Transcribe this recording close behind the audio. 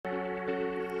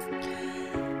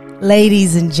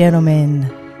Ladies and gentlemen,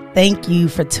 thank you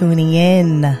for tuning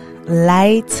in.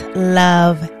 Light,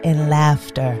 love, and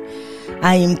laughter.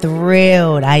 I am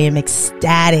thrilled. I am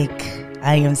ecstatic.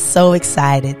 I am so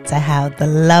excited to have the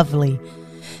lovely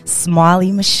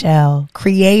Smallie Michelle,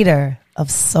 creator of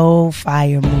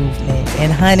SOULFIRE movement.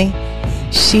 And honey,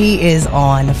 she is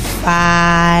on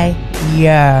fire.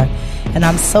 And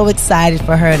I'm so excited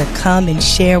for her to come and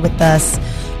share with us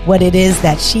what it is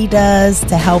that she does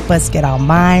to help us get our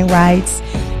mind right,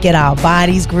 get our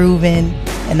bodies grooving,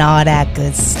 and all that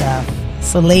good stuff.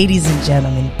 So ladies and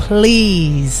gentlemen,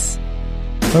 please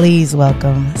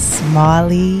welcome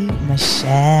Smallie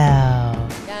Michelle.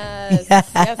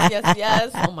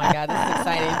 Yes. Oh my God, this is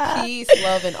exciting. Peace,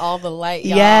 love, and all the light,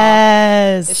 y'all.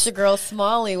 Yes. It's your girl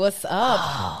Smallie. What's up?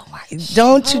 Oh my,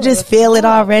 don't you just feel it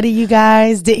already, you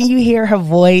guys? Didn't you hear her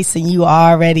voice and you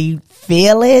already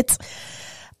feel it?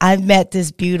 I met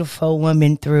this beautiful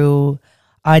woman through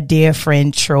our dear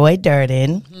friend Troy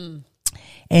Durden. Mm-hmm.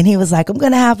 And he was like, I'm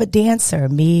going to have a dancer.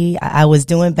 I was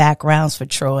doing backgrounds for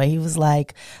Troy. He was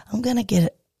like, I'm going to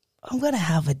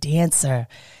have a dancer.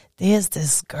 There's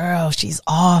this girl. She's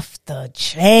off the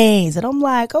chains. And I'm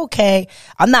like, okay,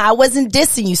 I wasn't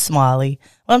dissing you, Smallie.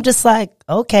 I'm just like,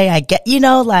 okay, I get,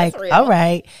 all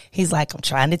right. He's like, I'm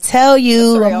trying to tell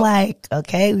you. I'm like,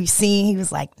 okay, we've seen. He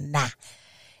was like, nah.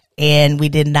 And we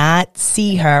did not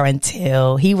see her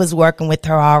until he was working with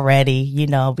her already,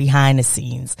 behind the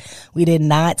scenes. We did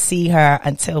not see her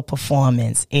until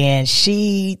performance, and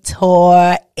she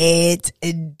tore it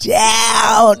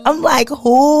down. I'm like,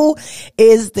 who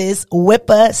is this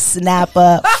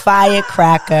whippersnapper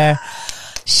firecracker?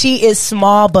 She is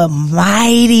small but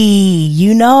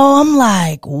mighty, I'm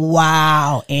like,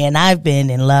 wow. And I've been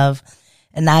in love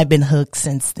and I've been hooked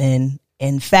since then.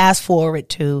 And fast forward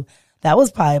to, that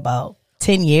was probably about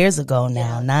 10 years ago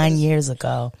now, 9 years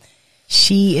ago.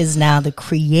 She is now the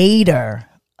creator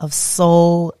of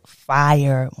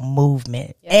SOULFIRE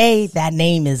movement. Yes. That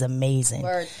name is amazing.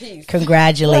 Word, peace.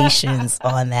 Congratulations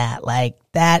on that. Like,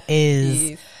 that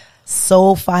is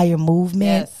SOULFIRE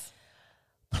movement. Yes.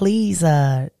 Please,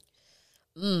 tell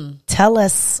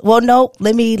us. Well, no,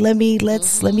 let me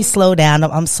slow down.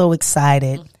 I'm so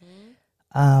excited.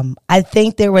 I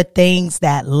think there were things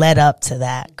that led up to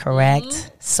that, correct?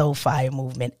 Mm-hmm. SOULFIRE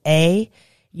movement.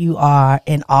 You are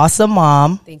an awesome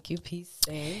mom. Thank you. Peace.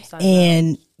 Same.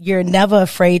 And you're never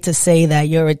afraid to say that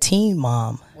you're a teen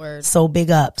mom. Word. So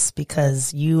big ups,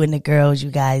 because you and the girls,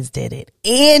 you guys did it.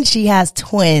 And she has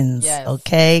twins. Yes.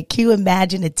 Okay. Can you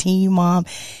imagine a teen mom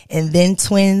and then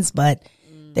twins? But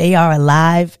they are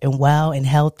alive and well and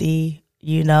healthy.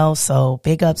 So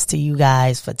big ups to you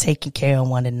guys for taking care of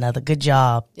one another. Good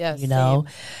job. Yes.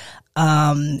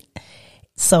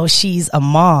 So she's a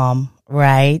mom,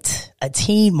 right? A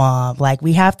teen mom. Like,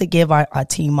 we have to give our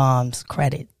teen moms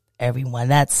credit,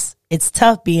 everyone. It's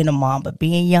tough being a mom, but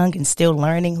being young and still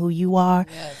learning who you are.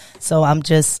 Yes. So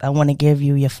I want to give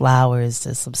you your flowers.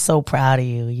 I'm so proud of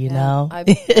you, you know? I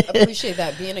appreciate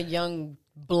that. Being a young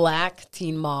Black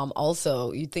teen mom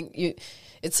also,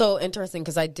 it's so interesting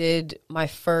because I did my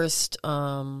first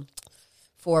for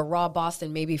Raw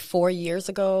Boston maybe 4 years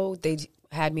ago. They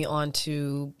had me on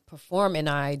to perform, and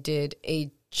I did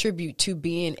a tribute to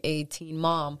being a teen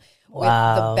mom with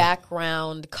the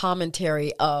background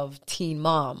commentary of Teen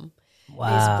Mom. Wow.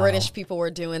 These British people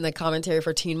were doing the commentary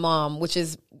for Teen Mom, which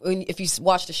is, if you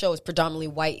watch the show, it's predominantly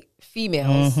white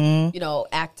females,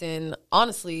 acting,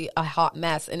 honestly, a hot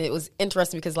mess. And it was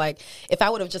interesting because, if I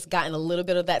would have just gotten a little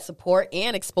bit of that support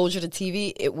and exposure to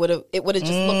TV, it would have just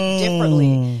looked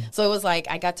differently. So it was like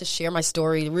I got to share my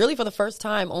story really for the first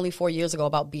time only 4 years ago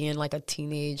about being like a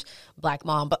teenage Black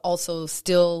mom, but also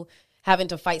still having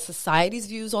to fight society's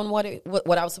views on what I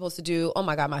was supposed to do. Oh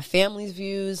my God, my family's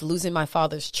views, losing my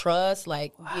father's trust.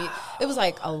 It was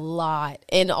like a lot.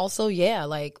 And also,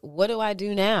 what do I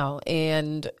do now?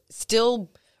 And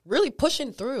still really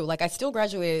pushing through. I still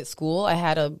graduated school. I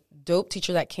had a dope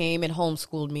teacher that came and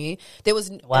homeschooled me. I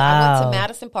went to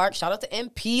Madison Park. Shout out to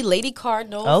MP, Lady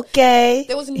Cardinals. Okay.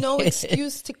 There was no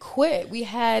excuse to quit. We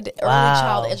had early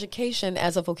child education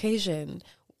as a vocation.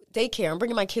 Daycare. I'm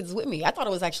bringing my kids with me. I thought it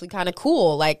was actually kind of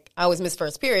cool. I was Miss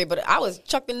First Period, but I was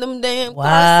chucking them damn car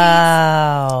seats.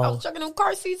 I was chucking them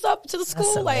car seats up to the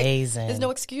school. That's amazing. There's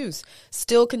no excuse.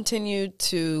 Still continued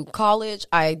to college.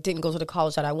 I didn't go to the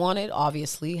college that I wanted.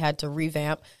 Obviously, had to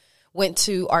revamp. Went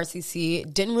to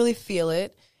RCC. Didn't really feel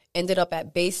it. Ended up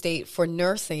at Bay State for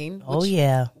nursing, which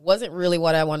wasn't really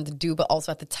what I wanted to do, but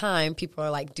also at the time, people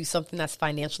are like, do something that's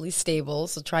financially stable.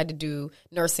 So tried to do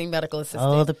nursing, medical assistant.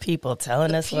 Oh, the people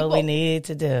telling us what we needed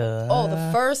to do. Oh,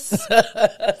 the first,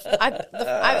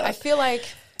 I feel like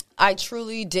I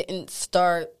truly didn't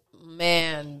start,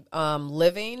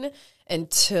 living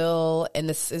until, and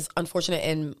this is unfortunate,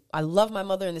 and I love my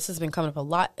mother, and this has been coming up a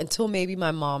lot, until maybe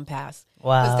my mom passed.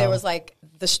 Wow. Because there was like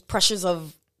the pressures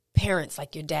of parents,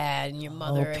 like your dad and your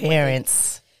mother. Oh,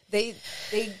 parents. They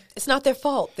it's not their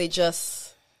fault. They're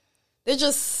just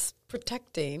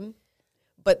protecting,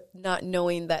 but not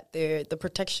knowing that the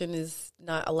protection is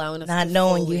not allowing us not to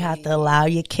knowing fully. You have to allow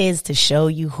your kids to show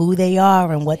you who they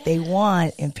are and what they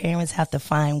want, and parents have to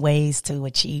find ways to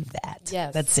achieve that.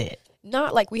 Yes. That's it.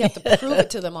 Not like we have to prove it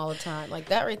to them all the time. Like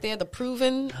that right there, the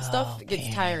proven stuff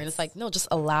gets tiring. It's like, no, just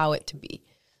allow it to be.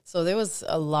 So there was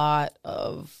a lot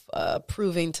of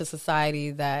proving to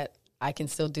society that I can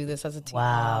still do this as a teen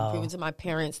mom, proving to my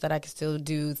parents that I can still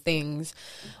do things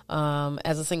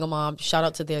as a single mom. Shout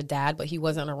out to their dad, but he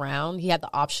wasn't around. He had the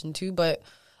option to, but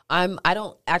I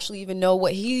don't actually even know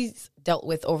what he's dealt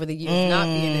with over the years not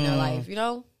being in their life, you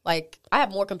know? Like, I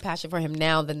have more compassion for him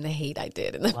now than the hate I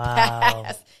did in the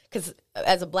past. Because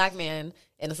as a black man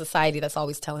in a society that's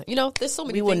always telling, you know, there's so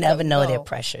many We things will never that know go. their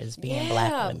pressures being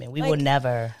black women. We will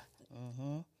never.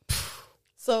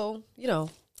 So, you know,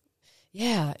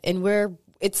 yeah. And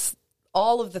it's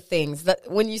all of the things that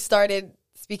when you started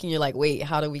speaking, you're like, wait,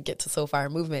 how do we get to SOULFIRE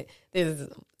movement?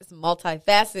 It's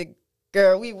multifaceted,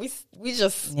 girl. We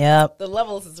just, the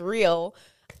levels is real.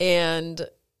 And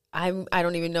I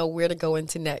don't even know where to go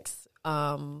into next.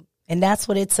 And that's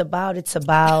what it's about. It's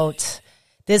about,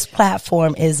 this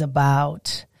platform is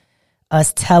about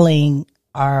us telling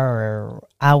our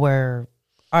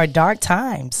dark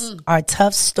times, our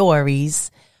tough stories,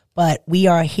 but we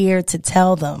are here to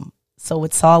tell them. So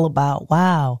it's all about,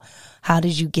 wow, how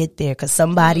did you get there? Because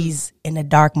somebody's in a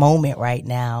dark moment right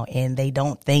now and they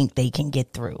don't think they can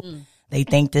get through. They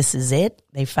think this is it.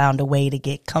 They found a way to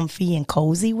get comfy and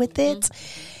cozy with it.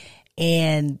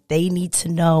 And they need to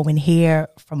know and hear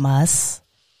from us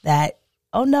that,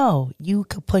 oh no, you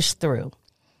could push through.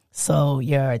 So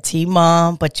you're a teen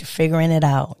mom, but you're figuring it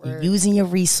out. You're using your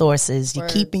resources. You're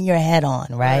keeping your head on,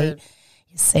 right?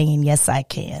 You're saying, yes, I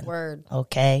can.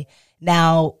 Okay.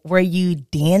 Now, were you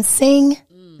dancing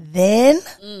then?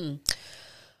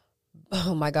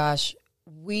 Oh my gosh.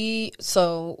 We used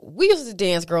to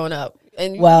dance growing up.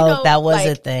 And, well, you know, that was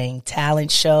a thing.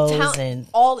 Talent shows and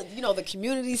all, you know, the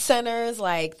community centers,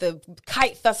 like the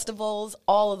kite festivals,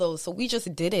 all of those. So we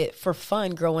just did it for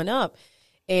fun growing up.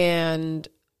 And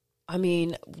I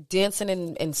mean, dancing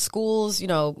in schools, you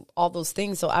know, all those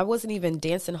things. So I wasn't even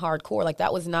dancing hardcore. Like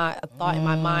that was not a thought in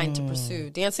my mind to pursue.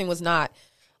 Dancing was not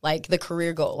like the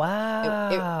career goal.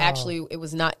 Wow. It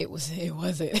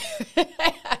wasn't.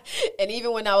 And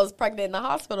even when I was pregnant in the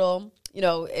hospital, you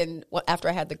know, and after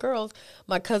I had the girls,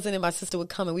 my cousin and my sister would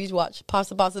come and we'd watch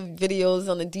Pasta videos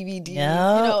on the DVD, you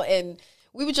know, and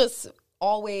we would just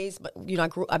always, you know,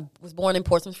 I was born in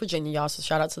Portsmouth, Virginia, y'all, so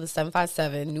shout out to the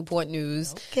 757, Newport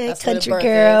News. Okay, that's country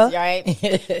girl. is,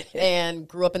 right? And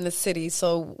grew up in the city.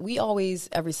 So we always,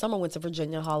 every summer, went to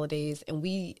Virginia holidays, and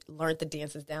we learned the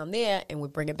dances down there and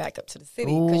would bring it back up to the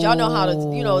city. Because y'all know how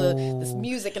to, you know, this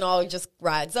music and all just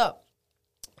rides up.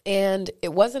 And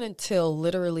it wasn't until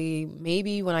literally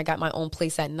maybe when I got my own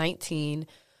place at 19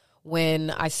 when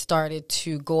I started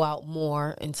to go out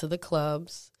more into the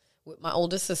clubs with my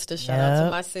older sister. Shout out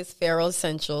to my sis, Pharaoh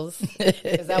Essentials,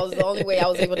 because that was the only way I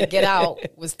was able to get out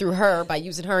was through her by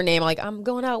using her name. Like, I'm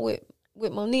going out with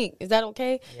Monique. Is that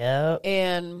okay? Yep.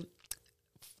 And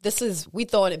we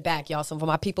throwing it back, y'all. So for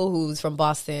my people who's from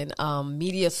Boston,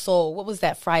 Media Soul, what was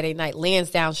that Friday night?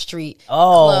 Lansdowne Street.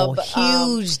 Oh, club,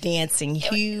 huge dancing,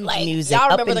 huge music, y'all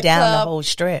up remember and down club, the whole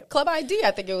strip. Club ID, I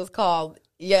think it was called.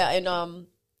 Yeah, and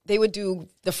they would do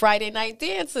the Friday night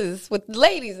dances with the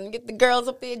ladies and get the girls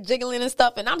up there jiggling and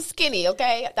stuff. And I'm skinny,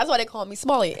 okay? That's why they call me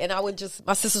Smallie. And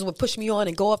my sisters would push me on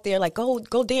and go up there like,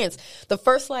 go dance. The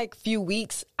first like few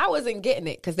weeks, I wasn't getting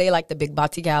it because they like the big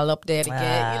body gal up there to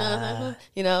get,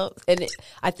 you know. And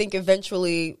I think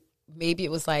eventually maybe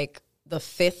it was like the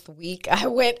 5th week I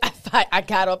went, I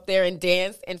got up there and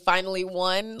danced and finally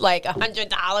won like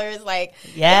 $100. Like,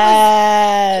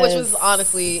 yes, which was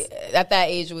honestly at that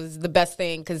age was the best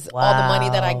thing because all the money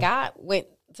that I got went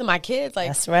to my kids. Like,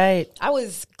 that's right. I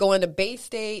was going to Bay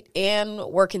State and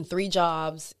working 3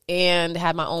 jobs and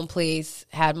had my own place,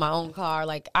 had my own car.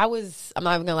 Like I'm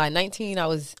not even gonna lie, 19, I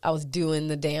was doing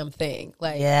the damn thing.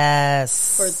 Like,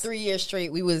 yes, for 3 years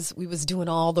straight, we was doing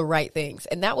all the right things,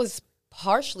 and that was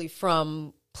partially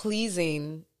from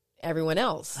pleasing everyone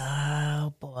else.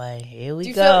 Oh boy, here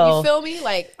we go. You feel me?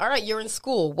 Like, all right, you're in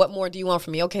school. What more do you want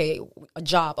from me? Okay, a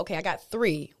job. Okay, I got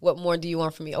 3. What more do you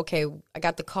want from me? Okay, I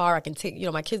got the car. I can take. You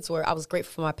know, my kids I was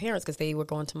grateful for my parents because they were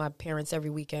going to my parents every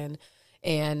weekend,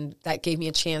 And that gave me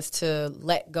a chance to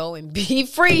let go and be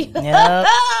free. Yep.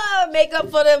 Make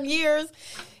up for them years.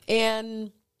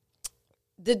 And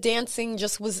the dancing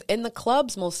just was in the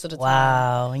clubs most of the time.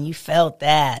 Wow, and you felt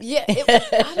that. Yeah.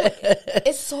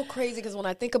 It's so crazy because when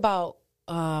I think about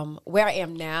where I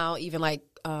am now, even like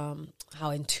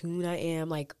how in tune I am,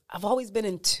 like I've always been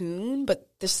in tune, but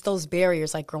there's those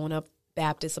barriers, like growing up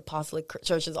Baptist, Apostolic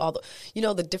churches, all the,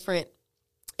 the different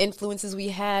influences we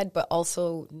had, but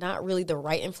also not really the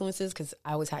right influences because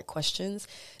I always had questions.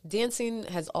 Dancing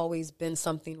has always been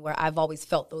something where I've always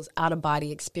felt those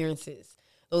out-of-body experiences,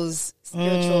 those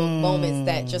spiritual moments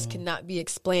that just cannot be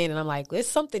explained. And I'm like, there's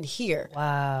something here.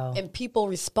 Wow. And people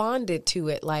responded to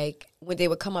it, like when they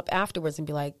would come up afterwards and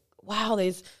be like, wow,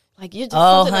 there's like, you're just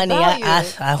something honey, about you.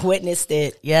 I witnessed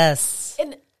it. Yes.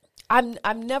 And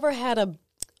I've never had an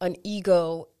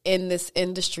ego in this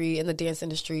industry, in the dance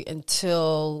industry,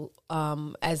 until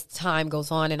as time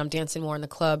goes on and I'm dancing more in the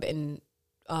club. And,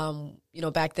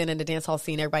 back then in the dance hall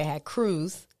scene, everybody had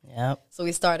crews. Yep. So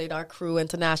we started our crew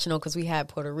international because we had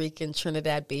Puerto Rican,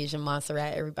 Trinidad, Bajan,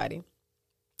 Montserrat, everybody.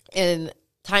 And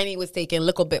Tiny was taken,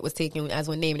 Little Bit was taken as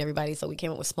we're naming everybody, so we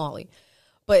came up with Smallie.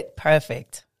 But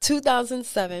perfect.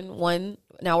 2007,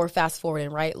 now we're fast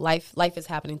forwarding, right? Life is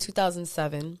happening.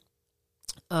 2007,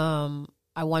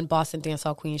 I won Boston Dance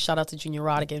Hall Queen. Shout out to Junior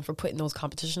Rodigan for putting those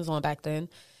competitions on back then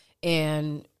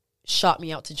and shot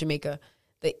me out to Jamaica.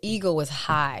 The ego was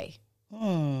high.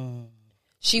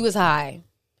 She was high.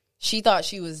 She thought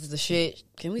she was the shit.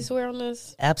 Can we swear on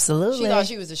this? Absolutely. She thought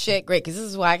she was the shit. Great, because this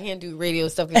is why I can't do radio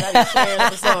stuff, because I be swearing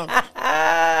up a song.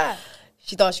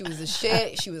 She thought she was the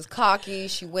shit. She was cocky.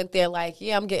 She went there like,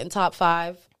 yeah, I'm getting top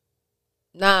 5.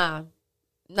 Nah,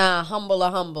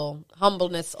 humble.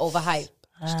 Humbleness over hype.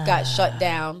 She got shut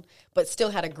down, but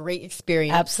still had a great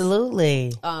experience.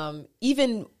 Absolutely. When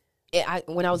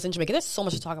I was in Jamaica, there's so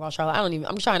much to talk about, Charlotte.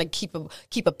 I'm trying to keep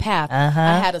a path. Uh-huh.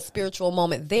 I had a spiritual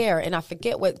moment there, and I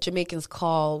forget what Jamaicans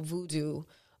call voodoo,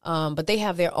 but they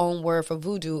have their own word for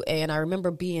voodoo. And I remember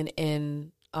being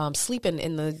sleeping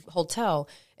in the hotel,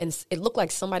 and it looked like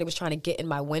somebody was trying to get in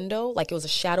my window, like it was a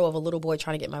shadow of a little boy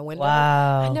trying to get in my window.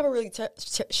 Wow. I never really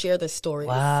share this story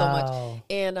so much.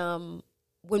 And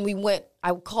when we went,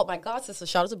 I called my god sister.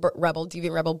 Shout out to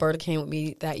Deviant Rebel. Berta came with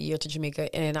me that year to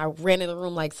Jamaica, and I ran in the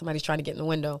room like somebody's trying to get in the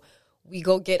window. We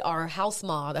go get our house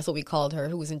ma, that's what we called her,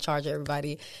 who was in charge of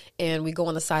everybody, and we go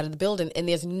on the side of the building, and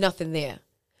there's nothing there.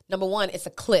 Number one, it's a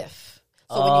cliff.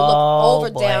 So when you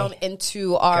look down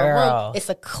into our room, it's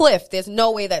a cliff. There's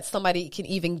no way that somebody can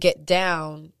even get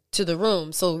down to the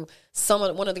room. So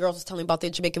one of the girls was telling me about their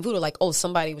Jamaican voodoo, like, oh,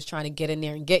 somebody was trying to get in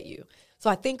there and get you. So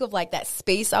I think of like that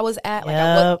space I was at, like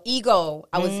I was ego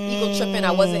tripping.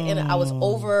 I wasn't in it. I was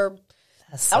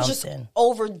just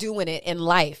overdoing it in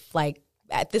life. Like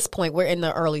at this point, we're in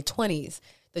the early 20s.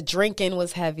 The drinking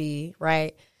was heavy,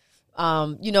 right?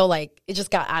 Like it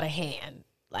just got out of hand.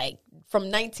 Like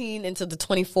from 19 into the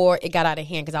 24, it got out of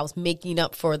hand because I was making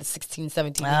up for the 16,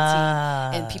 17, 18.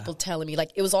 And people telling me,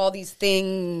 like, it was all these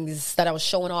things that I was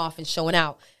showing off and showing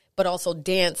out. But also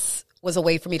dance was a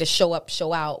way for me to show up,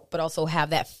 show out, but also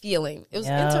have that feeling. It was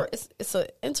it's an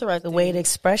interesting. The way to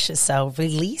express yourself,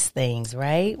 release things,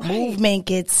 right? Movement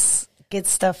gets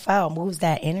stuff out, moves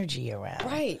that energy around.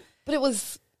 Right. But it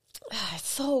was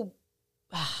it's a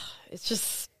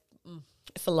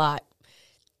lot.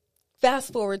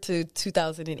 Fast forward to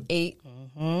 2008.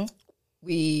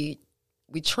 We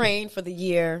trained for the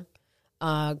year.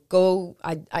 I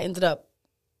ended up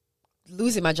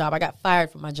losing my job. I got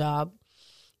fired from my job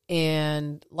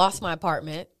and lost my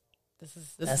apartment. This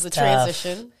is a tough.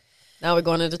 Transition. Now we're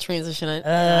going into transition.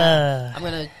 I'm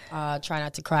going to try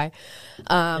not to cry.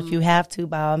 If you have to,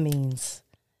 by all means.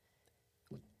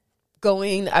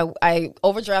 I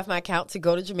overdraft my account to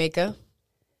go to Jamaica.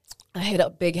 I hit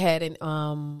up Big Head, and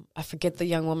I forget the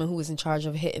young woman who was in charge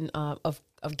of hitting of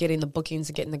getting the bookings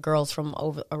and getting the girls from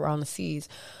around the seas.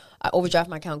 I overdraft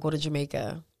my account, go to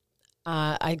Jamaica.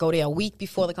 I go there a week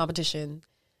before the competition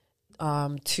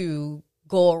to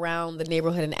go around the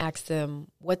neighborhood and ask them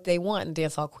what they want in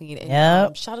Dance Hall Queen.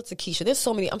 And shout out to Keisha. There's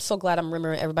so many. I'm so glad I'm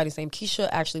remembering everybody's name. Keisha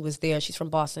actually was there. She's from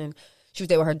Boston. She was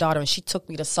there with her daughter, and she took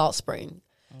me to Salt Spring,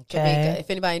 Jamaica. If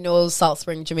anybody knows Salt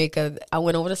Spring, Jamaica, I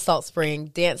went over to Salt Spring,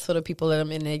 danced for the people that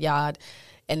I'm in their yard,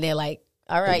 and they're like,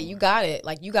 all right, you got it.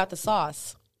 Like, you got the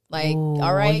sauce. Like,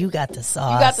 all right. You got the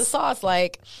sauce. You got the sauce.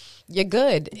 Like, you're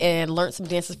good. And learned some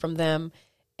dances from them.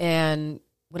 And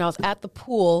when I was at the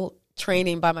pool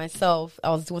training by myself, I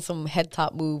was doing some head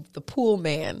top move. The pool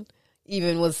man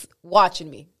even was watching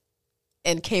me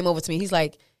and came over to me. He's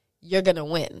like, you're going to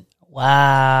win.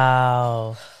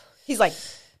 Wow. He's like,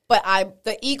 But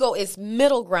the ego is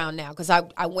middle ground now because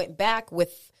I went back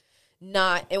with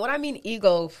not, and when I mean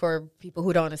ego for people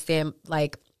who don't understand,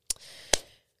 like,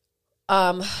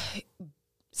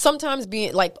 sometimes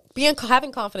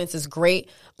having confidence is great,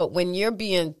 but when you're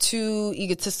being too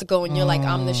egotistical and you're like,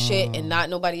 I'm the shit and not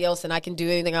nobody else and I can do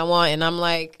anything I want and I'm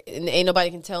like, and ain't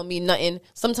nobody can tell me nothing.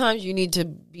 Sometimes you need to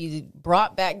be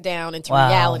brought back down into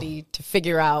reality to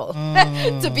figure out,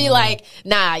 to be like,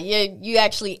 nah, you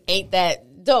actually ain't that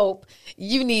dope.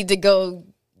 You need to go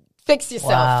fix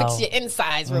yourself, fix your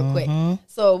insides real quick.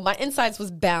 So my insides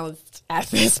was balanced at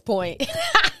this point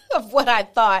of what I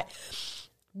thought.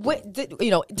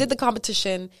 Did the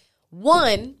competition,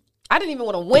 won. I didn't even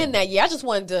want to win that year. I just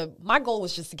wanted to, my goal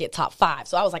was just to get top 5.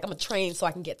 So I was like, I'm going to train so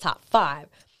I can get top 5.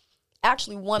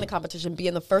 Actually won the competition,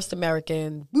 being the first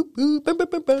American. Boop, boop, boop, boop,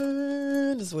 boop,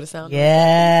 boop. This is what it sounded like.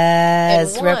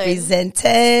 Yes,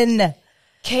 representing.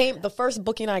 The first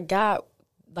booking I got,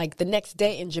 like the next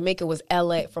day in Jamaica was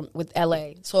with LA.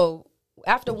 So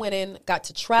after winning, got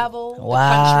to travel the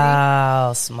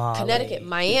country. Smallie. Connecticut,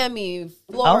 Miami,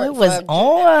 Florida. Oh, it was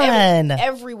on.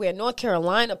 Everywhere. North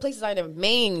Carolina, places I never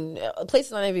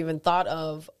even thought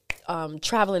of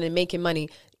traveling and making money.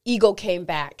 Ego came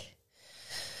back.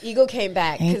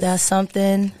 Ain't that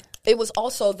something? It was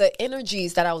also the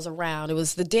energies that I was around. It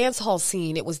was the dance hall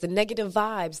scene. It was the negative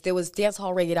vibes. There was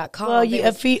dancehallreggae.com. Well,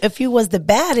 if you was the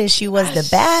baddest, you was the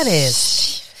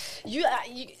baddest. You know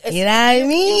what I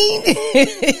mean?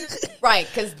 Right,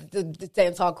 because the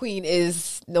dancehall queen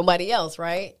is nobody else,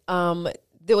 right?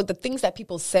 There were the things that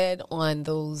people said on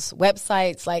those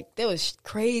websites. Like, there was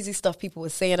crazy stuff people were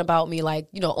saying about me. Like,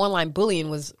 online bullying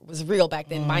was real back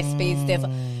then. MySpace, dance.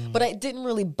 But it didn't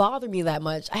really bother me that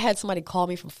much. I had somebody call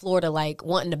me from Florida, like,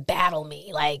 wanting to battle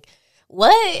me. Like,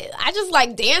 what? I just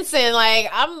like dancing. Like,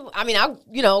 I'll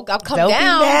come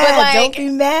down. But like, don't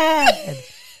be mad.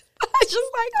 I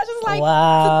just like,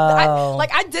 wow.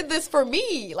 I did this for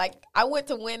me. Like, I went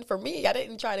to win for me. I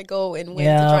didn't try to go and win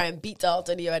to try and beat out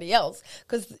anybody else.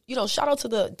 Because, shout out to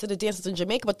the dancers in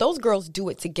Jamaica, but those girls do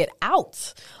it to get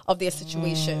out of their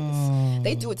situations.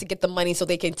 They do it to get the money so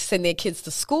they can send their kids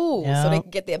to school, so they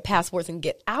can get their passports and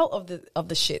get out of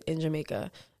the shit in Jamaica.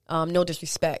 No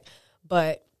disrespect.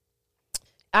 But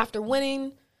after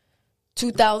winning,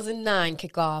 2009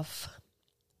 kickoff.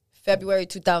 February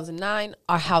 2009,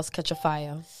 our house catch a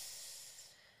fire.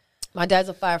 My dad's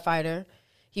a firefighter.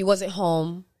 He wasn't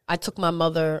home. I took my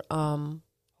mother to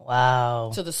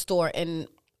the store, and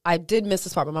I did miss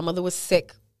this part, but my mother was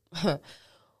sick.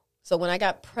 So when I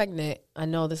got pregnant, I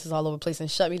know this is all over the place and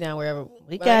shut me down wherever.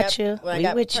 We got you. When I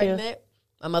got pregnant,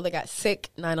 my mother got sick,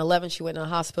 9/11. She went in the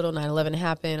hospital. 9/11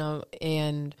 happened,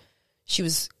 and she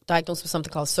was diagnosed with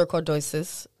something called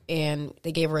sarcoidosis, and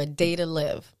they gave her a day to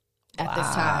live. At this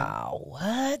time. Wow,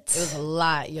 what? It was a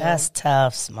lot, yo. That's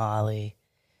tough, Smallie.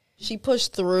 She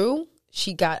pushed through.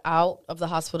 She got out of the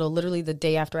hospital literally the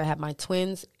day after I had my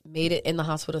twins, made it in the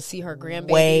hospital to see her grandbabies.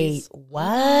 Wait,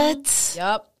 what?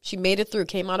 Yep. She made it through,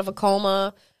 came out of a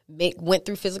coma, went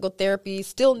through physical therapy,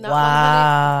 still not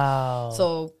 100.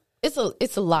 So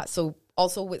it's a lot. So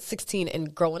also with 16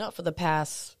 and growing up for the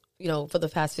past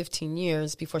 15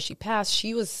 years before she passed,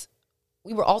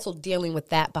 we were also dealing with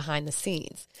that behind the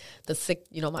scenes. The sick,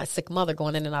 my sick mother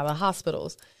going in and out of the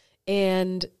hospitals.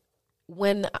 And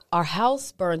when our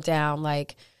house burned down,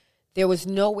 like, there was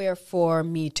nowhere for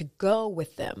me to go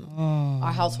with them.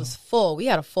 Our house was full. We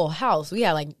had a full house. We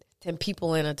had like 10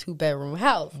 people in a 2-bedroom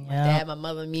house. My dad, my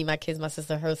mother, me, my kids, my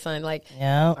sister, her son, my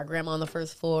grandma on the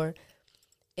first floor.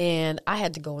 And I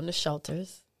had to go in the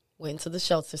shelters. Went into the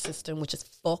shelter system, which is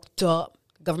fucked up.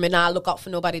 Government not look out for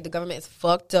nobody. The government is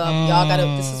fucked up. Y'all gotta.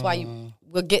 This is why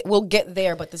we'll get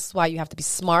there, but this is why you have to be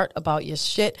smart about your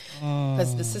shit,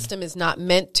 because the system is not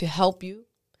meant to help you.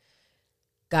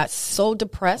 Got so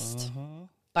depressed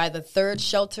by the third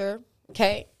shelter.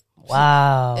 Okay,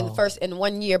 wow. In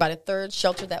 1 year, by the third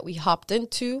shelter that we hopped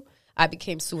into, I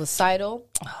became suicidal.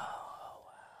 Oh,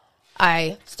 wow.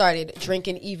 I started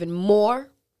drinking even more.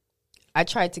 I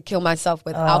tried to kill myself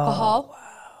with alcohol. Wow.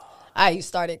 I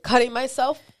started cutting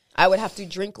myself. I would have to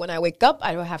drink when I wake up.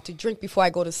 I would have to drink before I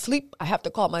go to sleep. I have to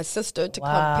call my sister to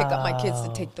come pick up my kids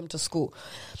to take them to school.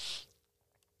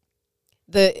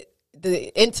 The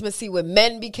intimacy with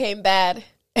men became bad.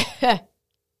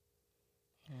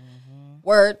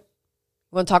 Word.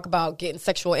 We want to talk about getting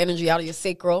sexual energy out of your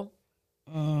sacral.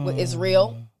 Is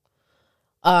real.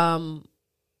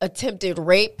 Attempted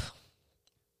rape.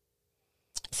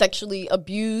 Sexually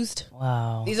abused.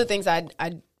 Wow. These are things I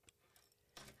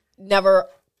never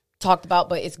talked about,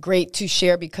 but it's great to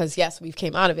share because, yes, we've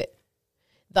came out of it.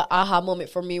 The aha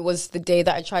moment for me was the day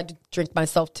that I tried to drink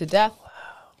myself to death. Wow.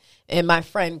 And my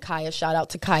friend Kaya, shout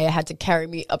out to Kaya, had to carry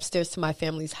me upstairs to my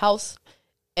family's house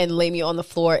and lay me on the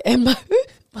floor. And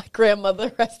my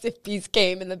grandmother, rest in peace,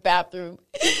 came in the bathroom.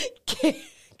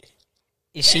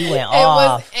 She went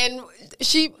off.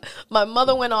 My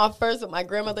mother went off first, but my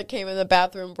grandmother came in the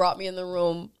bathroom, brought me in the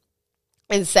room,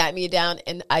 and sat me down,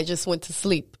 and I just went to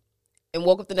sleep and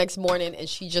woke up the next morning, and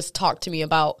she just talked to me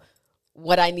about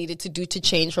what I needed to do to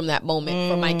change from that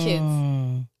moment for my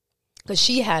kids. Because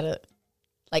she had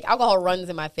alcohol runs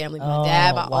in my family. My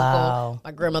dad, my uncle,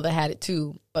 my grandmother had it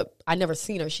too, but I never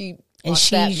seen her. And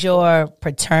she's your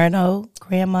paternal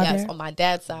grandmother? Yes, on my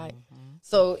dad's side.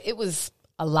 So it was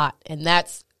a lot, and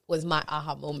that was my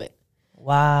aha moment.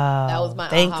 Wow. That was my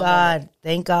Thank aha God. moment.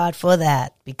 Thank God for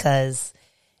that, because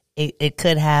it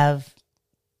could have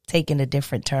taken a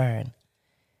different turn,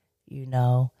 you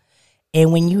know.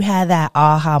 And when you had that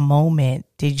aha moment,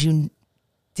 did you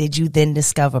then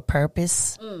discover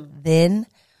purpose then?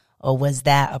 Or was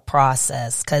that a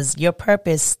process? Because your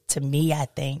purpose, to me, I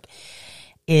think,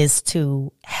 is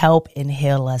to help and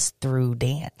heal us through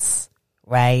dance,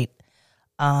 right?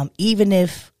 Even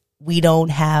if we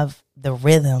don't have the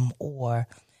rhythm or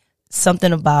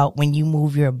something about when you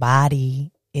move your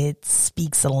body, it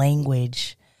speaks a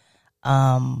language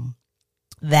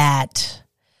that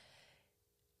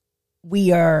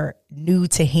we are new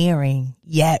to hearing,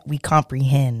 yet we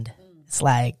comprehend. It's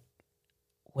like,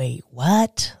 wait,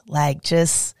 what?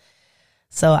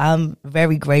 So I'm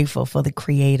very grateful for the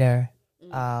Creator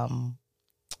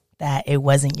that it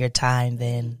wasn't your time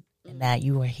then, and that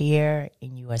you were here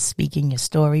and you are speaking your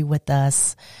story with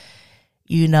us,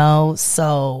 you know.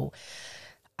 So,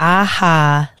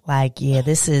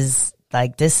 this is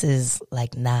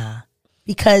nah,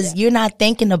 because you're not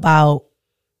thinking about,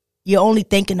 you're only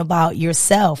thinking about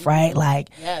yourself, right? Like,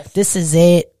 yes. This is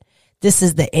it. This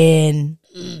is the end.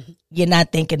 You're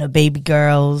not thinking of baby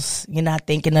girls. You're not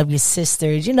thinking of your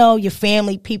sisters, you know, your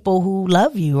family, people who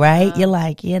love you, right? You're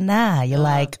like, You're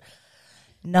like,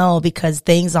 no, because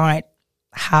things aren't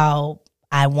how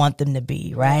I want them to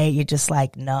be, right? You're just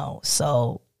like, no.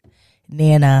 So,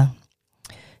 Nana,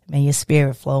 may your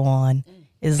spirit flow on.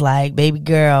 Is like, baby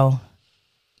girl,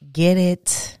 get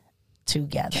it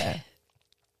together.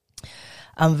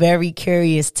 I'm very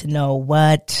curious to know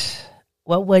what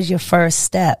was your first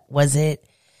step?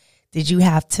 Did you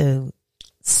have to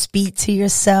speak to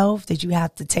yourself? Did you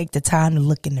have to take the time to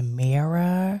look in the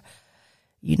mirror?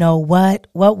 You know, what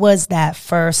was that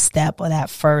first step or that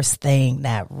first thing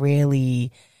that was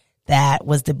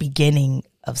the beginning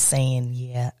of saying,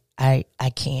 yeah, I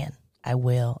can, I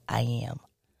will, I am?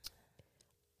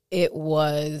 It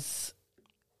was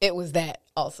that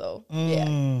also. Yeah,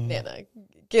 Nana,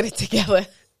 get it together.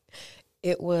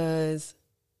 It was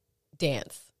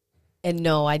dance. And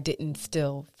no, I didn't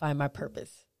still find my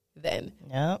purpose then.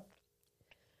 Yep.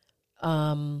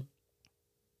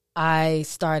 I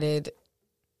started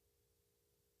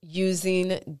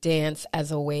using dance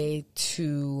as a way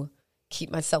to keep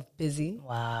myself busy.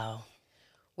 Wow.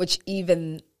 Which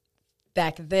even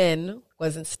back then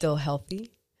wasn't still healthy.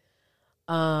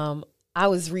 I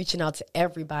was reaching out to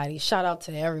everybody. Shout out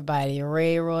to everybody.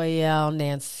 Ray Royale,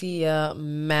 Nancia,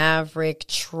 Maverick,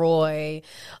 Troy,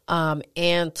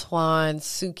 Antoine,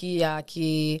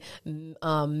 Sukiyaki,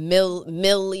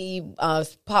 Millie,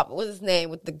 Pop, what's his name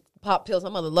with the pop pills? My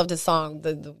mother loved his song.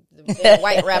 The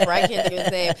white rapper, I can't think of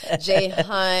his name. Jay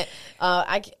Hunt.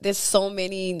 There's so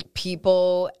many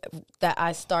people that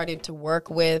I started to work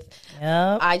with.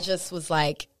 Yep. I just was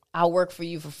like, I'll work for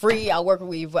you for free. I'll work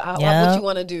with you. What you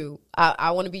want to do?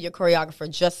 I want to be your choreographer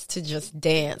just to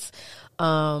dance.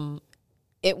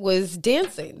 It was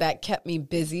dancing that kept me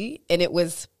busy, and it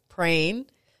was praying.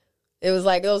 It was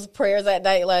like those prayers at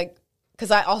night, like, because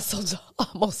I also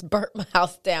almost burnt my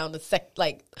house down.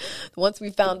 Once we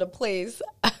found a place,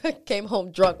 I came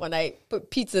home drunk one night,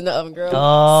 put pizza in the oven, girl.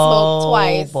 Smoked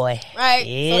twice. Boy. Right?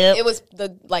 Yep. So it was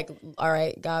all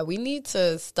right, God, we need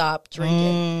to stop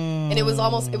drinking. And it was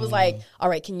like, all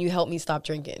right, can you help me stop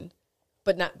drinking?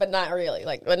 But not really.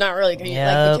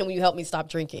 Can you help me stop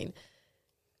drinking?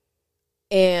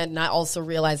 And not also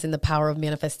realizing the power of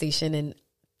manifestation and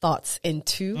thoughts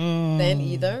into then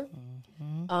either.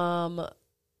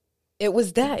 It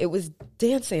was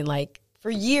dancing. Like, for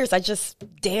years, I just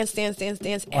dance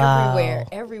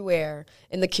everywhere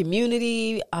in the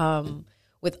community,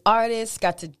 with artists,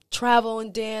 got to travel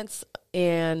and dance,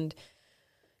 and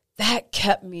that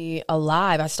kept me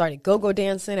alive. I started go-go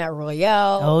dancing at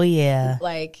Royale. Oh, yeah.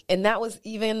 And that was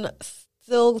even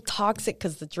still toxic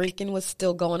because the drinking was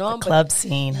still going on. Club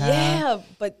scene, huh? Yeah,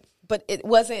 but it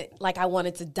wasn't like I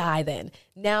wanted to die then.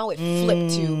 Now it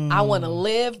flipped to I want to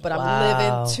live, but I'm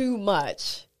living too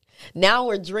much. Now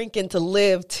we're drinking to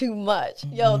live too much.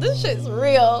 Yo, this shit's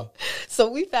real. So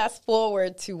we fast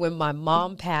forward to when my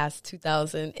mom passed,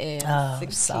 2016. Oh,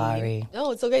 sorry.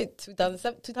 No, it's okay.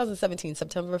 2017,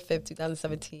 September 5th,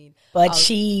 2017. But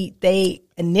they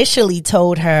initially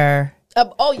told her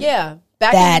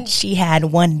back she had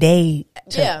one day.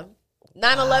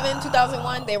 9/11,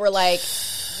 2001, they were like,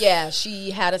 yeah,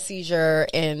 she had a seizure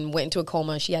and went into a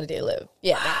coma and she had a day to live.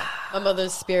 Yeah, my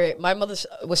mother's spirit,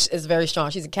 is very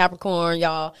strong. She's a Capricorn,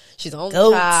 y'all. She's an only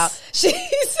child. She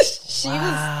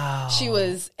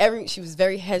was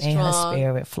very headstrong. And her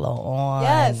spirit flow on.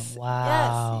 Yes.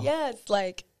 Wow. Yes.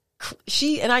 Like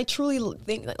I truly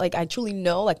think that, I truly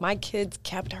know, my kids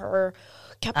kept her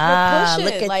pushing.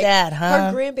 Look at that,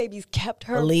 huh? Her grandbabies kept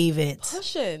her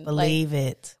pushing. Believe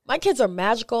it. My kids are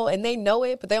magical and they know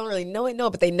it, but they don't really know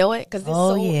it. But they know it because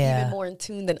they're even more in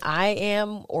tune than I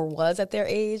am or was at their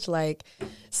age.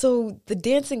 So the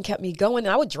dancing kept me going,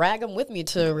 and I would drag them with me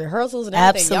to rehearsals and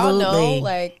everything. Absolutely.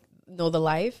 Y'all know the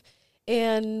life.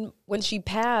 And when she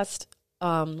passed,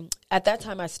 at that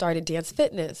time I started dance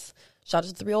fitness. Shout out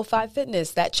to 305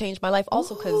 Fitness. That changed my life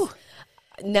also because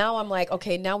now I'm like,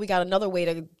 okay, now we got another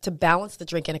way to balance the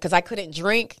drinking because I couldn't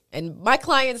drink, and my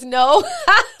clients know.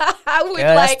 I would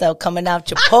that stuff coming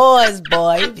out your pores,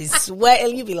 boy. You be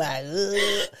sweating. You be like,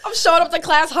 ugh. I'm showing up to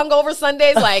class hungover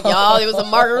Sundays, y'all, it was a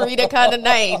margarita kind of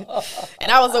night,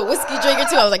 and I was a whiskey drinker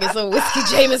too. I was like, it's a whiskey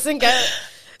Jameson kind.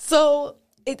 So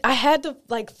I had to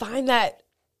find that.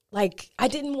 I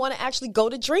didn't want to actually go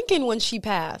to drinking when she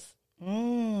passed.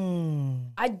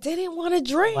 I didn't want to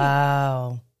drink.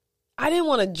 Wow. I didn't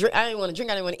want to drink. I didn't want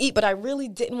to eat, but I really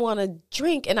didn't want to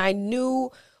drink. And I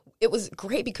knew it was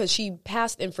great because she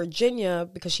passed in Virginia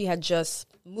because she had just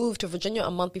moved to Virginia a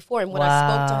month before. And when I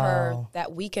spoke to her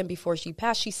that weekend before she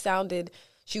passed, she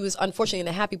was unfortunately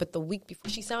not happy, but the week before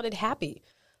she sounded happy.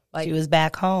 She was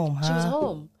back home, huh? She was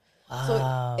home.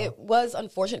 Wow. So it was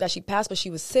unfortunate that she passed, but she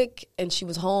was sick and she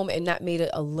was home, and that made it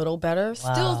a little better.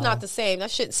 Wow. Still is not the same.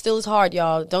 That shit still is hard,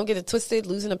 y'all. Don't get it twisted.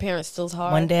 Losing a parent still is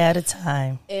hard. One day at a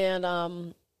time. And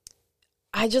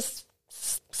I just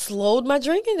slowed my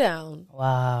drinking down.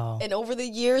 Wow. And over the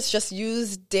years, just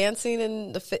used dancing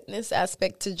and the fitness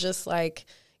aspect to just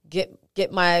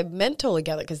get my mental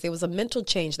together, because there was a mental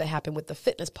change that happened with the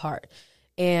fitness part.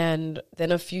 And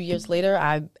then a few years later,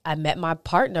 I met my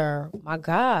partner. My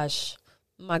gosh,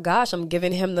 I'm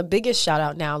giving him the biggest shout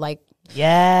out now.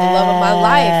 Yes. The love of my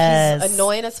life. He's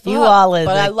annoying as fuck. You all are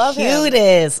but I love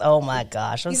cutest. Him. Oh my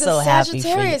gosh, I'm so happy for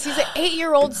you. He's an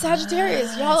 8-year-old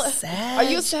Sagittarius. Y'all, are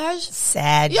you a Sag?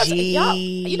 Saggy.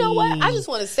 You know what? I just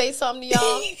want to say something to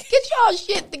y'all. Get y'all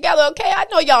shit together, okay? I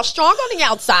know y'all strong on the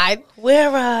outside.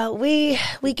 We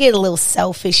get a little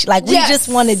selfish. We just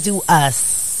want to do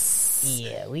us.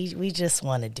 Yeah, we just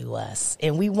want to do us,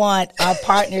 and we want our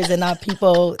partners and our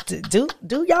people to do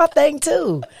y'all thing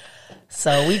too.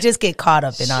 So we just get caught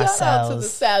up in ourselves. Shout out to the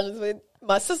Sagittarius. When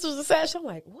my sister's a Sagittarius, I'm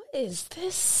like, what is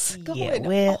this going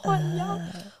on, y'all?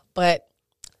 But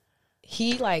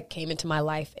he came into my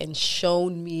life and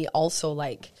shown me also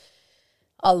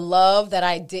a love that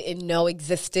I didn't know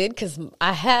existed, because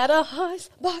I had a hush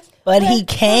box. But he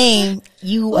came.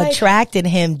 You attracted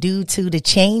him due to the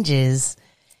changes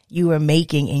you were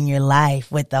making in your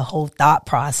life, with the whole thought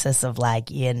process of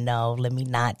let me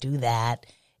not do that.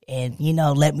 And,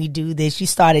 let me do this. You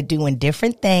started doing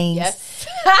different things. Yes.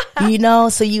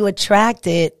 So you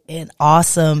attracted an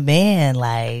awesome man.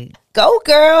 Go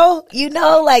girl.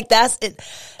 That's it.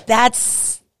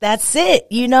 That's it.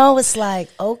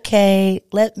 It's okay,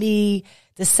 the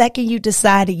second you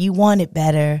decided you wanted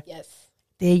better. Yes.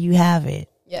 There you have it.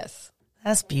 Yes.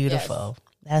 That's beautiful. Yes.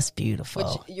 That's beautiful.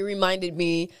 Which you reminded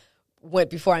me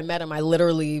before I met him, I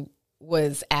literally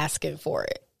was asking for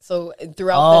it. So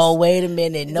throughout wait a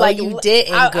minute. No, you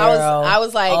didn't, girl. I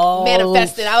was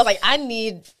manifesting. I was I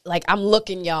need, I'm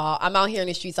looking, y'all. I'm out here in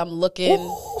the streets. I'm looking.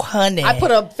 Ooh, honey. I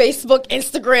put a Facebook,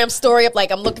 Instagram story up,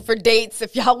 I'm looking for dates.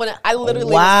 If y'all want to, I literally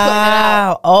was putting it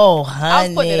out. Oh, honey. I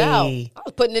was putting it out. I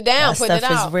was putting it down, putting it out.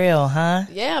 That stuff is real, huh?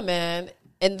 Yeah, man.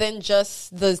 And then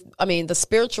just the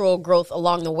spiritual growth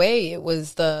along the way. It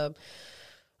was the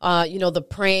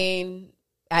praying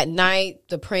at night,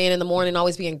 the praying in the morning,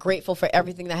 always being grateful for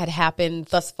everything that had happened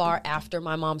thus far after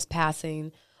my mom's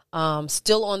passing.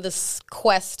 Still on this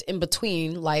quest in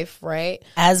between life, right?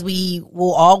 As we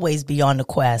will always be on the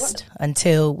quest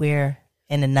until we're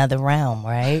in another realm,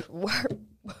 right?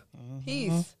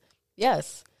 Peace.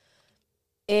 Yes.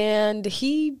 And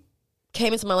he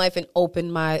came into my life and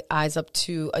opened my eyes up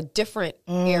to a different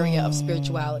area of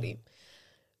spirituality.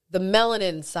 The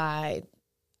melanin side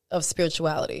of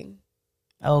spirituality.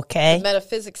 Okay. The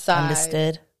metaphysics side.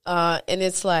 Understood. And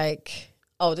it's like,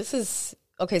 oh, this is,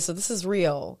 okay, so this is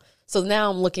real. So now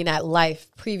I'm looking at life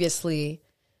previously,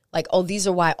 like, oh, these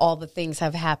are why all the things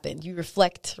have happened. You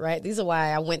reflect, right? These are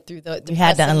why I went through the You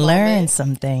had to unlearn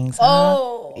some things. Huh?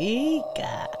 Oh. He's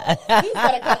gotta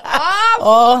come off.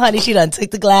 Oh, honey, she done took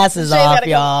the glasses She's off, gotta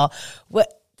y'all.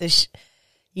 What the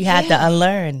you had to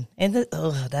unlearn. And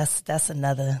that's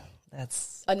another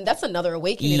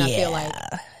awakening, I feel like.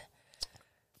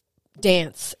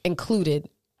 Dance included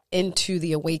into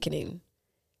the awakening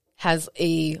has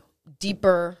a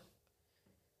deeper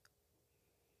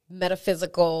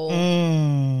metaphysical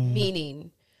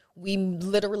meaning. We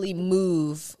literally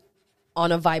move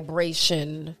on a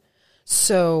vibration.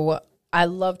 So I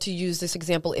love to use this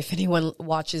example. If anyone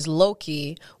watches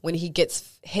Loki, when he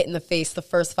gets hit in the face the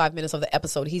first 5 minutes of the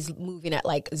episode, he's moving at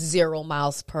like 0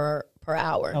 miles per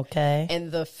hour. Okay.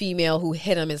 And the female who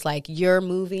hit him is like, you're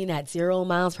moving at 0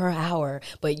 miles per hour,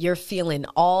 but you're feeling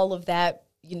all of that,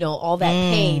 all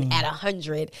that pain at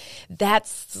 100.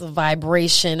 That's the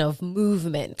vibration of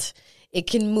movement. You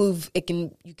can move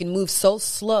so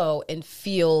slow and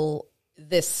feel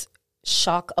this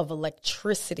shock of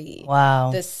electricity.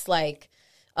 Wow. This like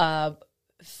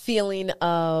feeling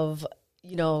of,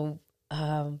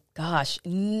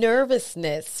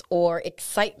 nervousness or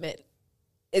excitement.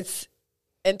 It's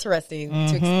interesting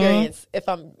to experience if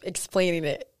I'm explaining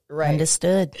it right.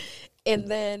 Understood. And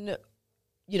then,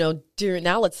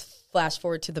 now let's flash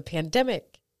forward to the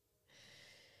pandemic.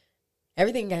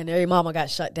 Every mama got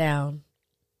shut down.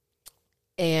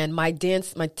 And my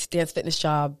dance fitness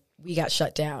job, we got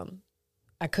shut down.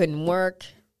 I couldn't work.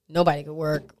 Nobody could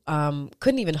work.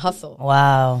 Couldn't even hustle.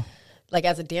 Wow. Like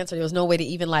as a dancer, there was no way to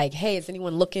even like, hey, is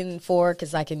anyone looking for,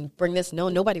 because I can bring this? No,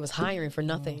 nobody was hiring for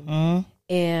nothing.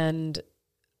 And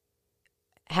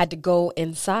had to go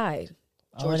inside.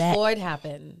 George Floyd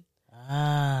happened.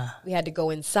 We had to go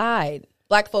inside.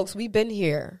 Black folks, we've been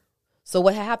here. So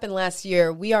what happened last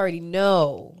year, we already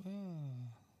know.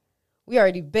 We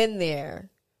already been there.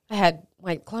 I had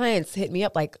my clients hit me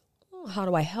up like, oh, how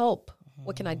do I help?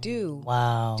 What can I do?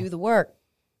 Wow. Do the work.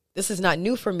 This is not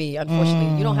new for me,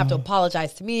 unfortunately. You don't have to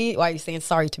apologize to me. Why are you saying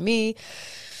sorry to me?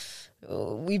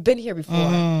 We've been here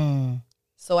before.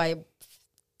 So I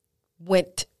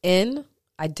went in.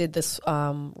 I did this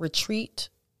retreat.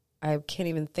 I can't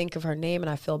even think of her name, and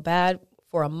I feel bad.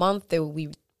 For a month, we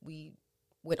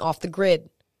went off the grid.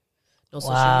 No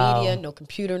social media, no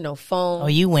computer, no phone. Oh,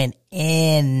 you went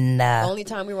in. The only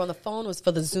time we were on the phone was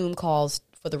for the Zoom calls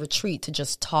for the retreat to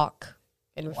just talk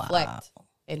and reflect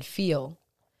and feel.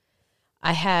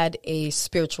 I had a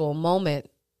spiritual moment.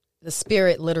 The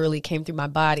spirit literally came through my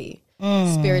body.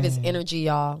 Spirit is energy,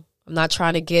 y'all. I'm not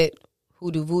trying to get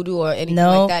hoodoo voodoo or anything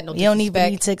like that. No, you don't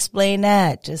even need to explain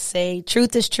that. Just say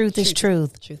truth is truth is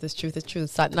truth. Truth is truth is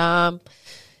truth. Satnam.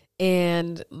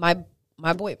 And my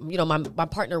boy, my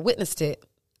partner witnessed it.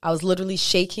 I was literally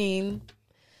shaking.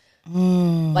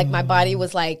 Like my body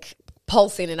was like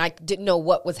pulsing and I didn't know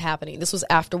what was happening. This was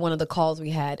after one of the calls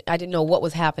we had. I didn't know what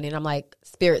was happening. I'm like,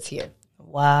 spirit's here.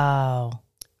 Wow.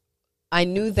 I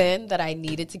knew then that I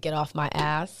needed to get off my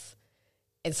ass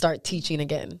and start teaching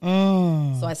again.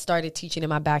 So I started teaching in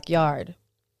my backyard.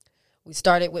 We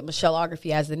started with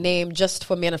Michelleography as the name just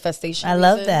for manifestation reasons.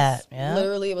 Love that. Yeah.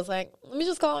 Literally, it was like, let me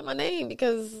just call it my name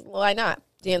because why not?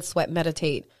 Dance, sweat,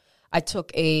 meditate. I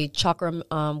took a chakra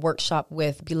workshop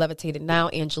with Be Levitated Now,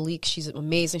 Angelique. She's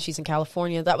amazing. She's in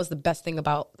California. That was the best thing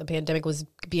about the pandemic was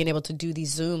being able to do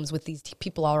these Zooms with these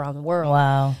people all around the world.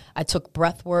 Wow. I took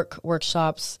breath work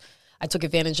workshops. I took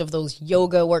advantage of those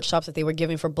yoga workshops that they were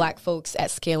giving for Black folks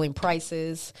at scaling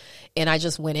prices. And I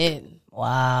just went in.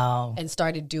 Wow. And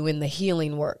started doing the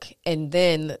healing work. And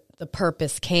then the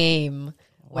purpose came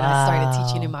when I started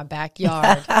teaching in my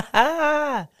backyard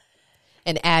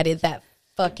and added that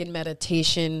fucking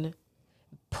meditation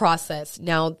process.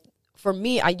 Now, for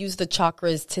me, I use the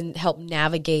chakras to help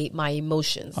navigate my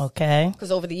emotions. Okay.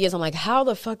 Because over the years, I'm like, how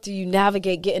the fuck do you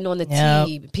navigate getting on the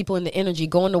tee, people in the energy,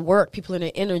 going to work, people in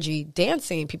the energy,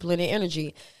 dancing, people in the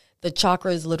energy. The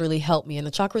chakras literally help me. And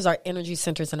the chakras are energy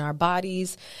centers in our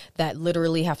bodies that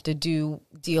literally have to deal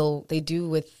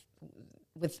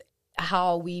with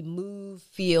how we move,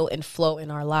 feel, and flow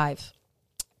in our life.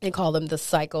 And call them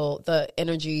the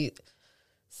energy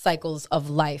cycles of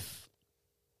life.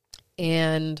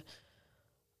 And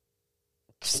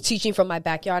teaching from my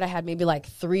backyard, I had maybe like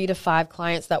 3 to 5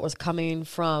 clients that was coming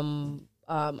from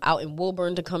out in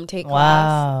Woburn to come take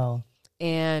class.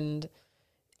 And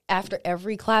after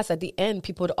every class, at the end,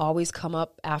 people would always come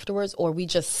up afterwards, or we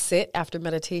just sit after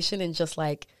meditation and just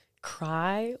like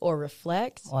cry or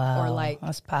reflect or like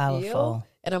that's powerful. feel.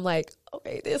 And I'm like,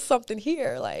 okay, there's something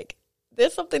here. Like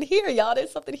there's something here, y'all.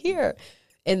 There's something here.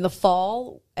 In the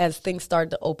fall, as things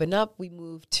started to open up, we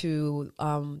moved to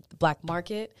the black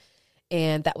market.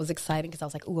 And that was exciting because I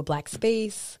was like, ooh, a black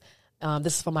space.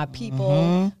 This is for my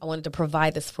people. I wanted to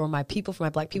provide this for my people, for my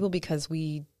black people, because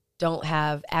we don't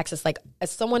have access. Like,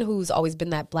 as someone who's always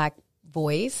been that black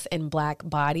voice and black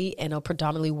body in a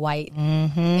predominantly white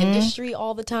industry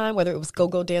all the time, whether it was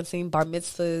go-go dancing, bar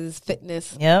mitzvahs,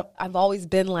 fitness. Yep. I've always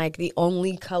been like the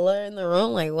only color in the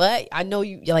room. Like, what? I know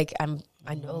you, like,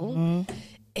 I know.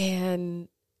 And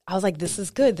I was like, this is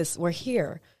good. We're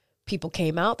here. People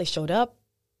came out, they showed up,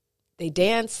 they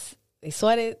danced, they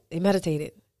sweated, they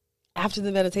meditated. After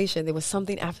the meditation, there was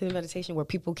something after the meditation where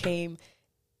people came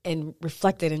and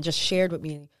reflected and just shared with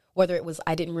me, whether it was,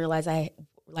 I didn't realize I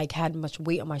like had much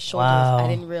weight on my shoulders. Wow. I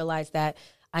didn't realize that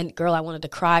I wanted to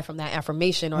cry from that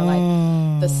affirmation, or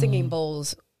like the singing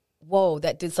bowls. Whoa,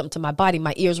 that did something to my body.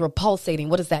 My ears were pulsating.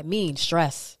 What does that mean?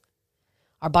 Stress.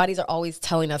 Our bodies are always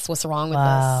telling us what's wrong with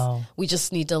us. We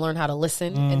just need to learn how to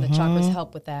listen, and the chakras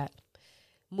help with that.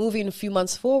 Moving a few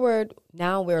months forward,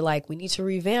 now we're like, we need to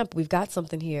revamp. We've got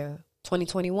something here.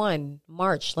 2021,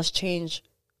 March, let's change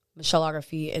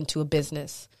Michelleography into a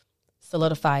business.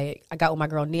 Solidify it. I got with my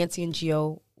girl Nancy and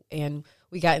Gio, and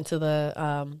we got into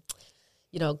the,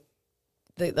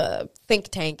 the think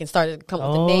tank and started to come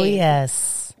up with the name. Oh,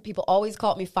 yes. People always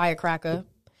called me Firecracker.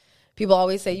 People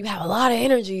always say, you have a lot of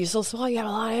energy. You're so small, you have a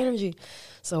lot of energy.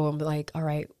 So I'm like, all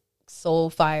right,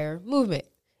 SOULFIRE movement.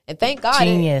 And thank God,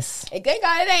 genius. Thank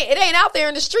God it ain't out there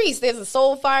in the streets. There's a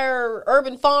SOULFIRE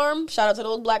urban farm. Shout out to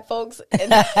those black folks. And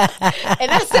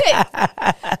that's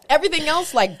it. Everything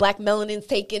else, like black melanin's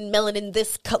taken, melanin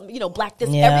this, black this,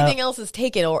 everything else is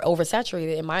taken or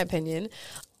oversaturated, in my opinion.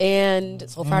 And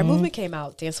SOULFIRE movement came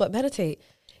out, Dance, Sweat, Meditate.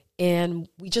 And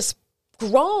we just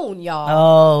grown,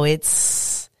 y'all. Oh,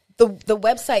 it's... The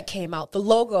website came out. The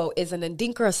logo is an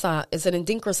Ndinkra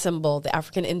symbol, the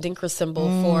African Ndinkra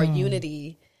symbol for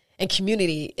unity and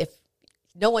community. If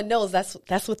no one knows, that's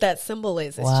what that symbol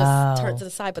is. It's just turned to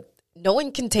the side, but no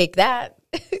one can take that.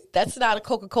 That's not a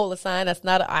Coca-Cola sign. That's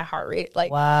not an iHeartRadio.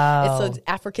 Like, it's an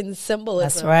African symbolism.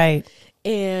 That's right.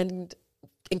 And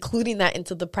including that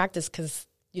into the practice, because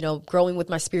growing with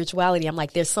my spirituality, I'm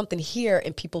like, there's something here,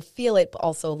 and people feel it. But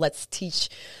also, let's teach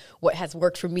what has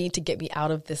worked for me to get me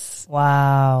out of this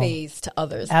phase to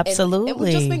others. Absolutely. And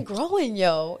we've just been growing,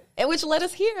 and which led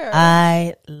us here.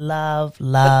 I love. With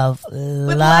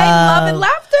light, love, and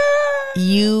laughter.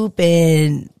 You've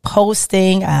been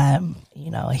posting. I'm,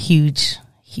 a huge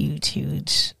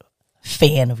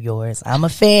fan of yours. I'm a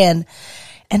fan.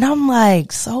 And I'm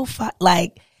like,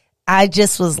 I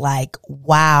just was like,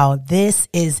 wow, this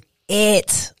is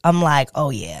it. I'm like, oh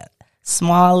yeah,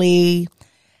 Smallie.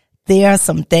 There are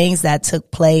some things that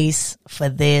took place for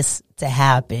this to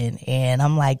happen. And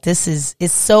I'm like,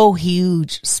 it's so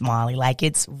huge, Smallie. Like,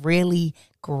 it's really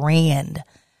grand.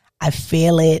 I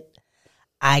feel it.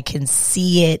 I can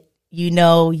see it.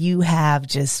 You have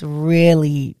just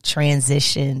really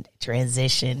transitioned.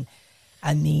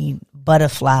 I mean,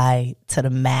 butterfly to the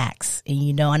max.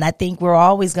 And, and I think we're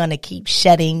always going to keep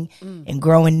shedding and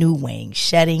growing new wings,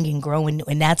 shedding and growing new,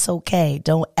 and that's okay.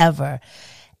 Don't ever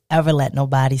let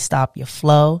nobody stop your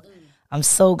flow. I'm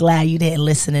so glad you didn't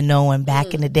listen to no one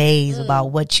back in the days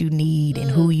about what you need and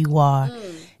who you are.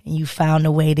 And you found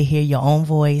a way to hear your own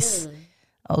voice,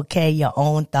 your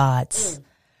own thoughts.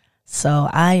 So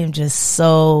I am just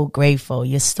so grateful.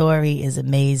 Your story is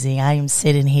amazing. I am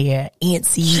sitting here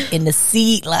antsy in the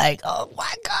seat like, oh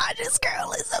my God, this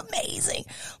girl is amazing.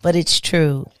 But it's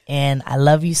true. And I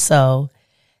love you so.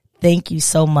 Thank you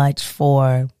so much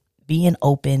for being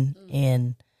open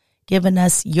and giving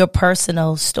us your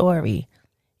personal story.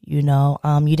 You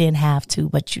didn't have to,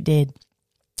 but you did.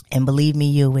 And believe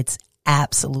me, it's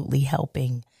absolutely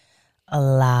helping a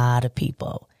lot of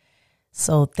people.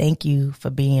 So thank you for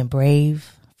being brave,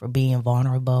 for being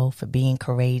vulnerable, for being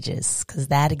courageous, because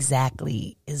that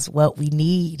exactly is what we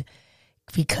need,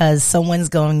 because someone's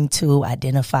going to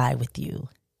identify with you,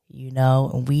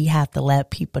 and we have to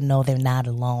let people know they're not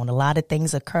alone. A lot of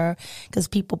things occur because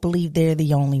people believe they're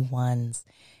the only ones.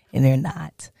 And they're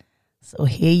not. So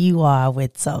here you are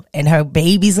with and her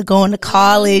babies are going to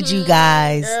college, you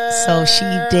guys. So she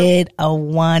did a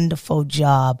wonderful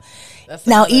job.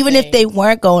 Now, even if they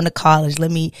weren't going to college,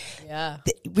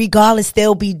 regardless,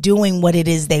 they'll be doing what it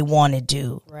is they want to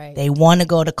do. Right. They want to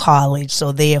go to college.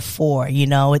 So therefore,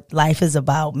 life is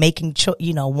about making,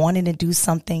 wanting to do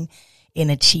something in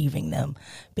achieving them.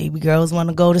 Baby girls want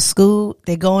to go to school,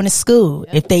 they're going to school.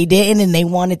 Yep. If they didn't and they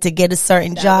wanted to get a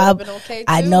certain job,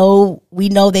 we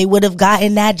know they would have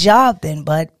gotten that job then,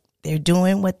 but they're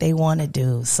doing what they want to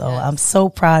do. So I'm so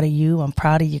proud of you. I'm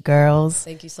proud of you girls.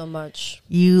 Thank you so much.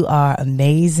 You are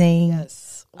amazing.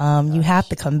 Yes. You have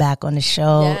to come back on the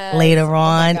show later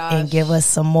on and give us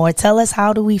some more. Tell us,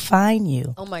 how do we find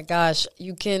you? Oh my gosh.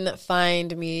 You can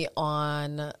find me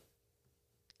on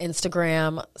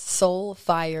Instagram,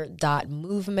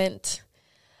 soulfire.movement,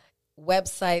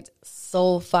 website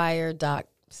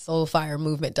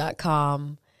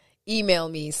soulfiremovement.com. Email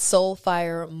me,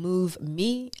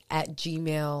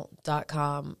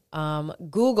 soulfiremoveme@gmail.com.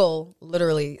 Google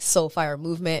literally Soulfire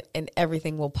Movement and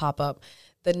everything will pop up.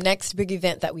 The next big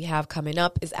event that we have coming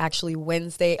up is actually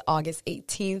Wednesday, August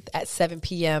 18th at 7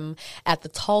 p.m. at the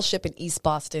Tall Ship in East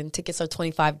Boston. Tickets are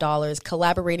 $25,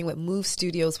 collaborating with Move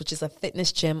Studios, which is a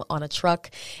fitness gym on a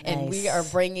truck. Nice. And we are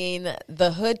bringing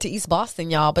the hood to East Boston,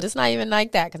 y'all. But it's not even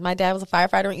like that because my dad was a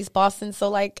firefighter in East Boston.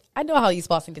 So, like, I know how East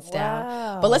Boston gets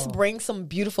down. But let's bring some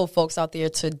beautiful folks out there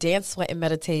to dance, sweat, and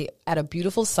meditate at a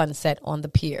beautiful sunset on the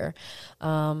pier.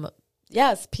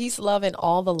 Yes, peace, love, and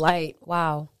all the light.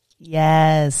 Wow.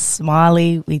 Yes,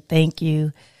 Smallie, we thank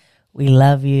you. We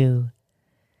love you.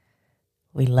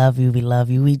 We love you. We love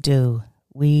you. We do.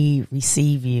 We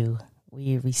receive you.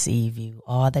 We receive you.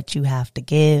 All that you have to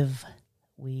give,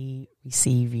 we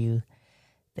receive you.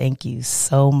 Thank you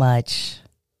so much.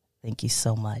 Thank you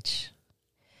so much.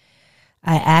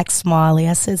 I asked Smallie,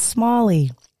 I said,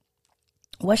 Smallie,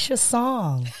 what's your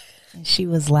song? And she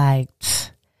was like,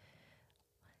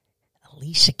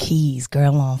 Alicia Keys,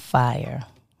 Girl on Fire.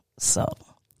 So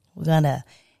we're going to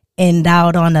end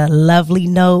out on a lovely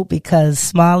note because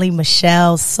Smallie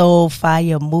Michelle's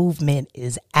Soulfire movement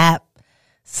is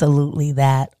absolutely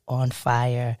that, on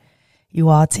fire. You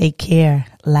all take care.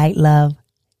 Light, love,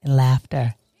 and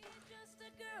laughter.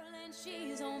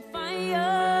 She's on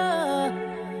fire,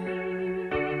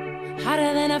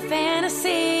 hotter than a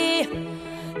fantasy,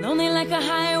 lonely like a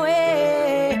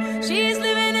highway. She's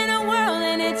living in a world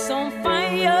and it's on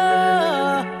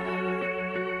fire,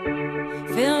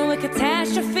 filled with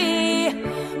catastrophe,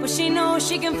 but she knows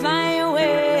she can fly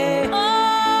away.